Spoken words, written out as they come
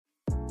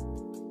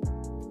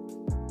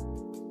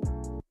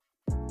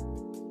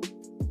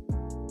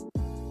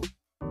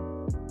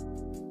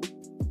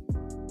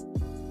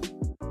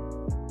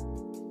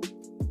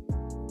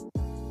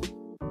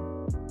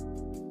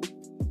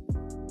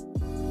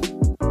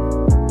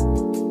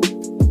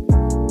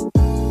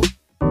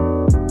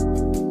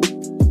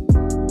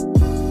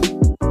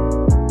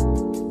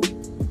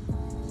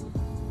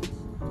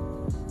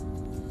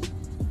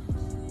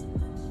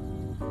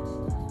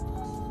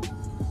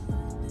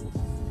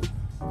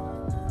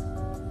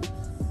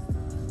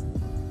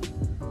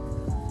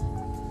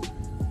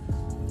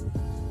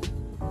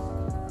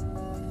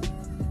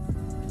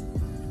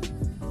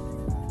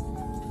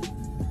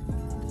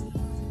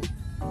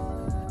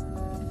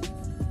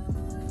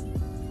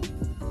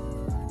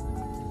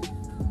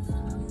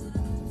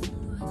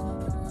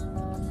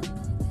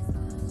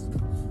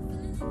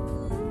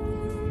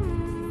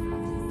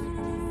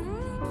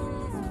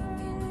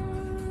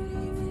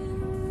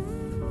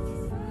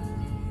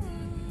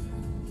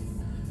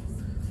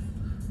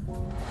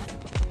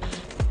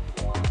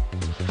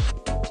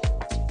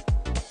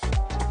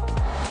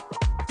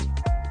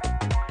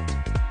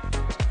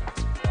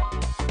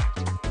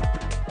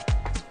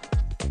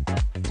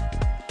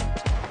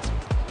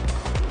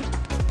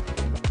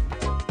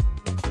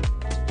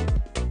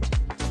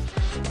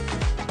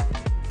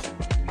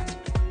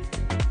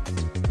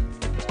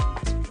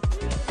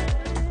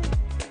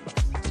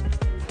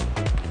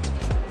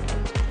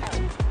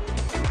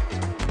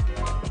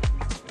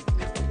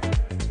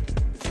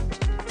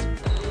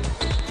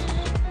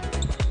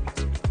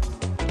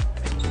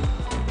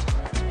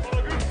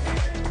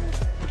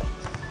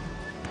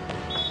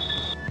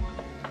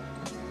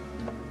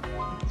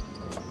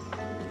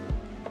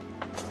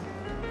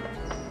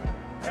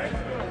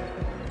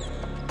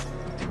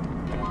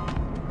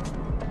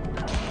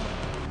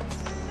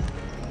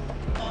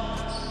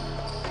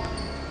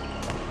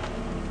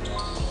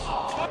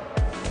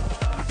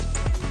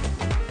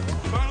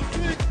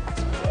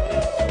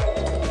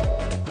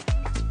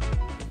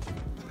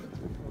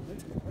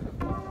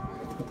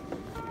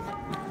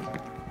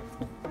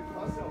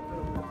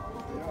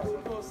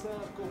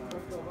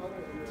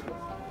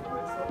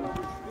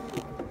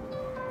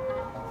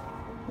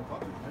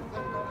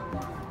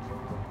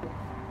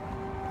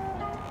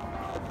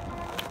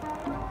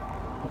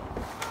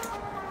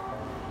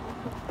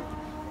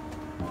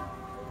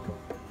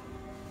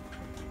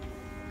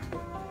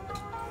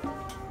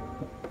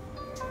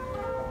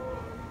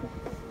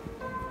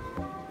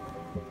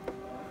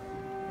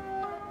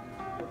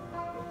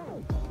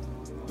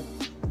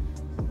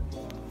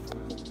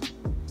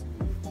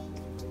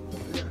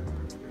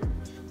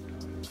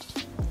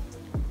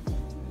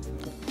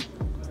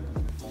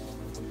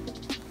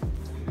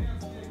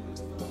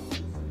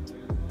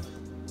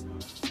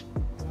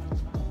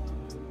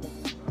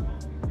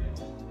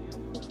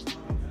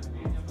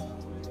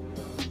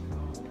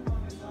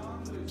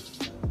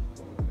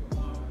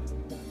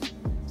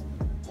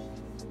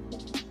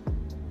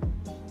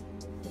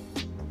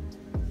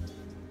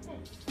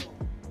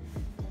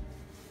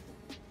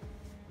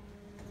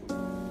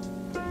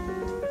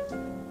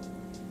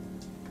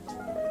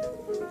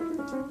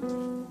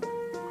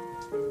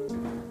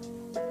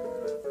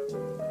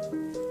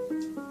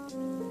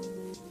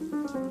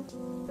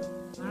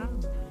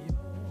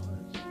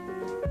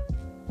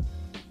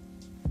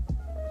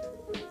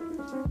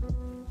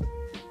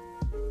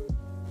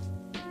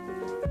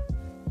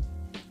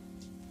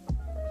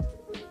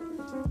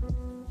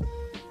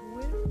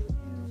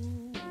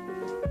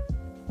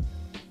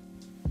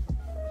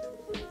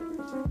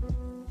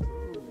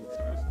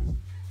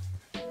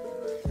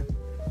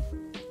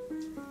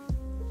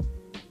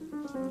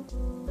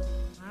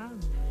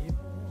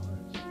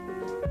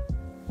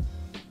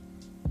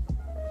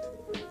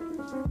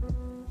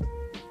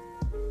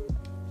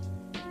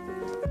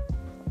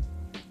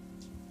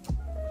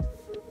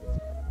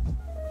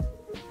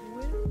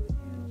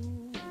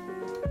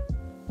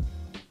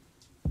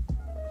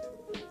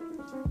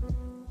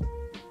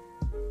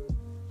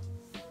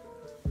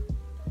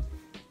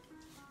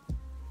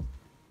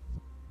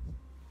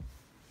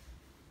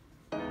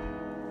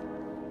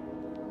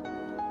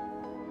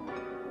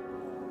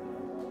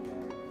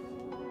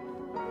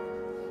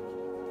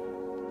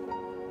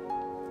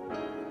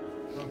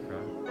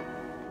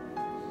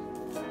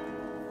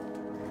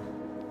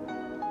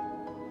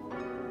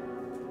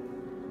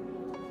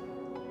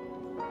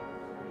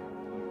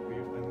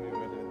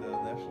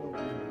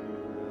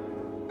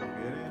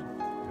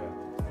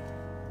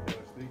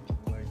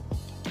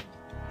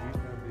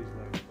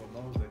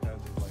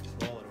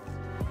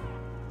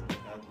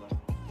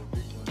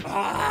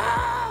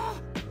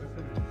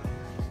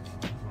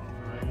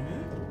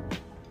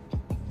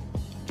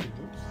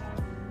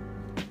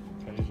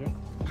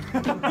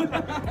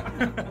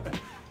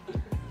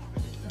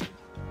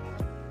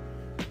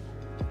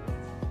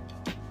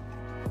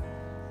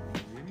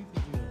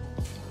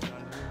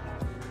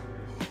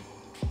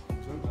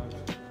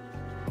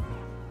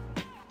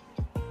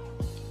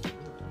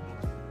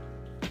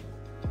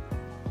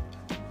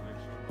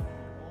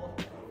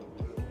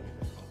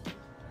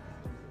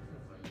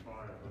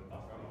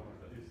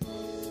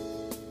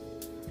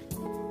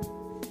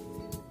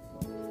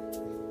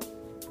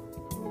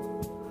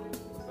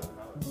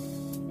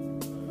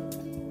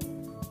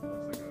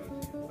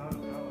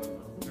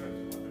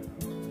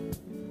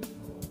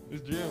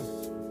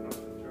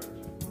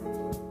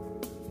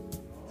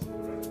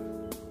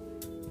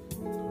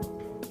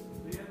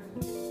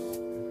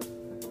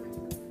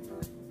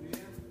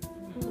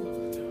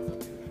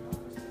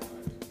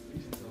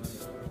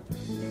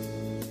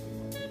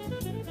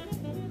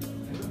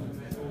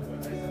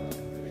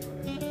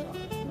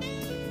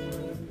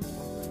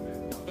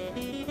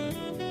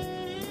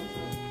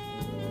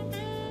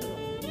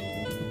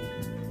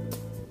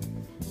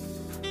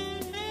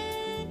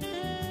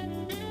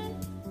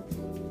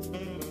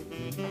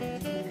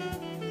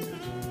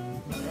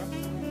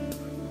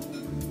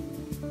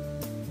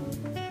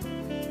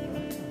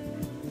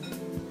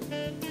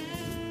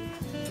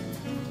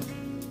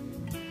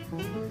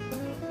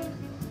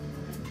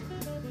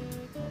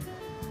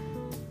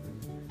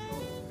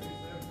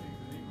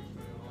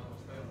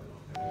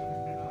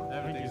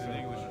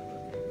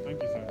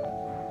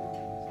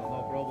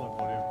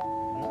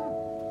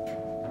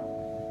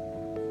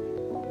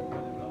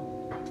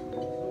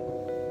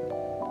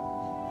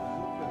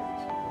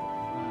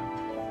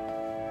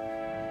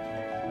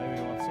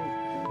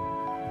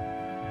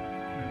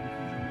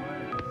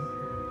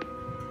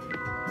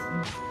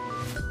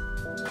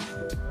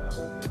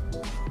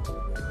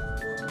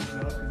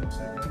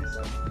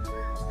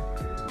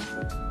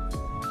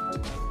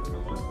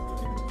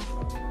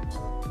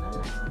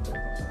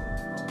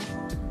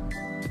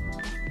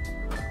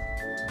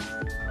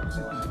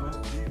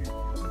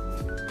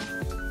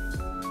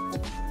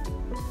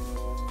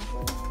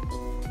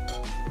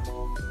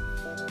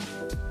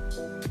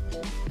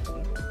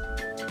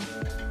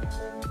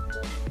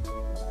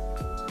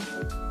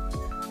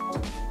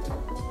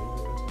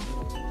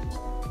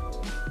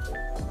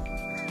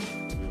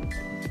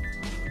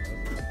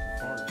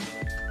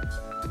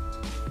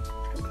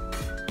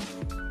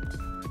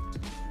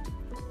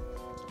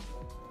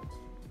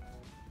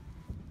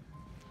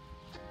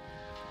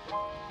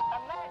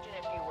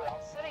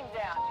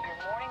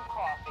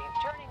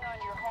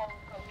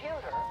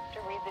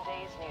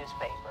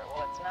Newspaper.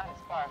 Well, it's not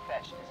as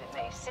far-fetched as it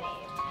may seem.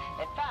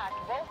 In fact,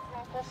 both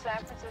local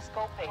San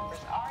Francisco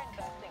papers are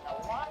investing a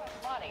lot of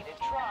money to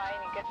try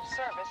and get a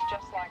service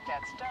just like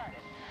that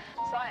started.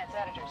 Science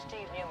editor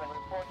Steve Newman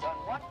reports on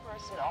one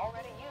person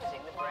already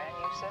using the brand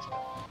new system.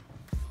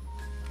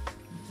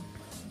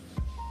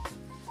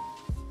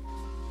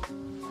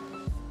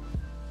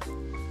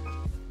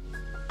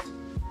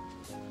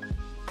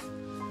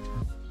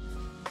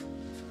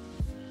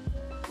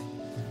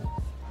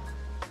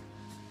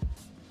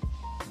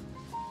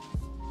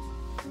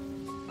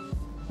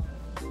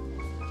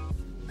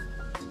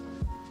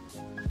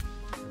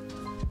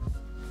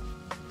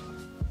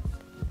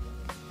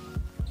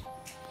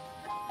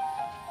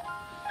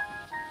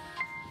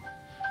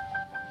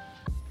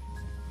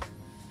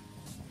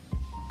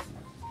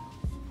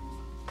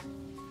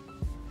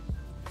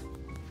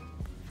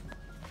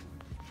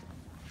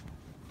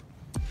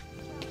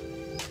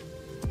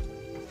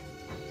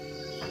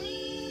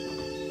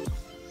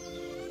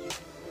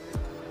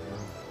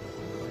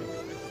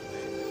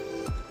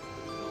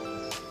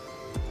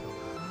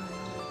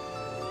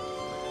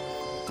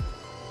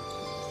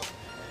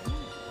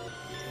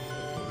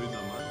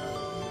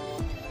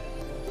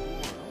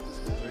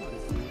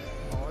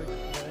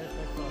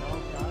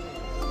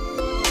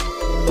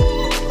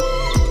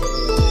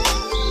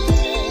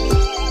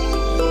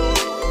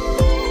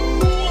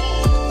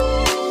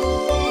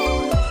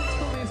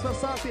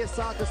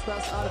 Sākas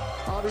tas ar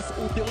Avis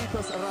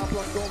Utilitas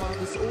Rapla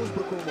komandas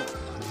uzbrukumu.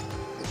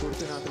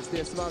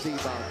 Turpinātristies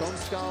vadībā.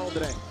 Toms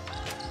Kaldre.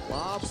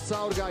 Labs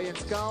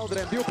caurgājiens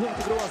Kaldrem. 2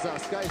 punkti grozā.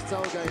 Skaists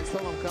caurgājiens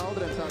Tomam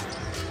Kaldrem.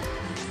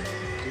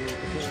 2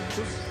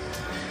 punktus.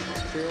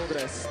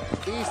 Čildres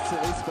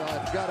izcili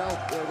izspēlēt.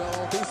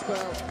 Galautu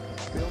izspēle.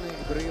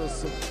 Pilnīgi brīvs.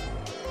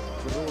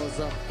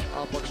 Groza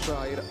apakšā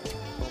ir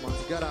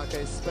komandas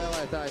garākais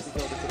spēlētājs.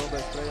 Tāpēc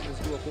Roberts Prejanis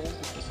 2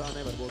 punktus. Tā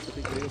nevar būt, ka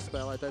tik brīvs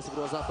spēlētājs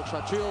groza apakšā.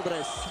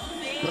 Čildres.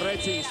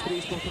 Precīzi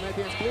 3 punktu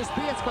metiens plus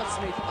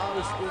 15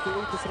 Avis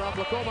Utilitas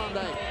Rapla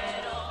komandai.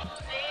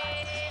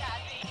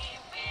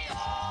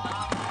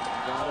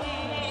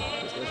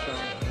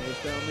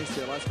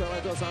 Misija, lai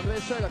spēlētos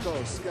Andrejs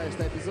Šeļakovs.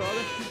 Skaista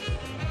epizode.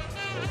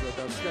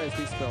 Tāds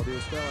skaisti izspēl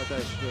 2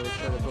 spēlētājs.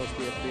 Šeļakovs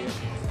tiek pie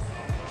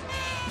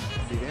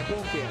 2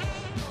 punktiem.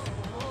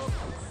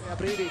 Tajā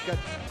brīdī, kad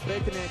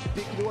pretinieki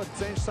tik ļoti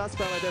cenšas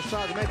atspēlēties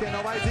šādu metienu,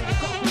 nav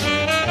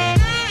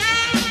vajadzīgi.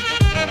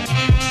 Little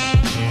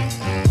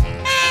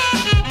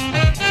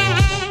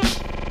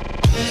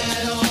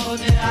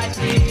did I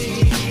see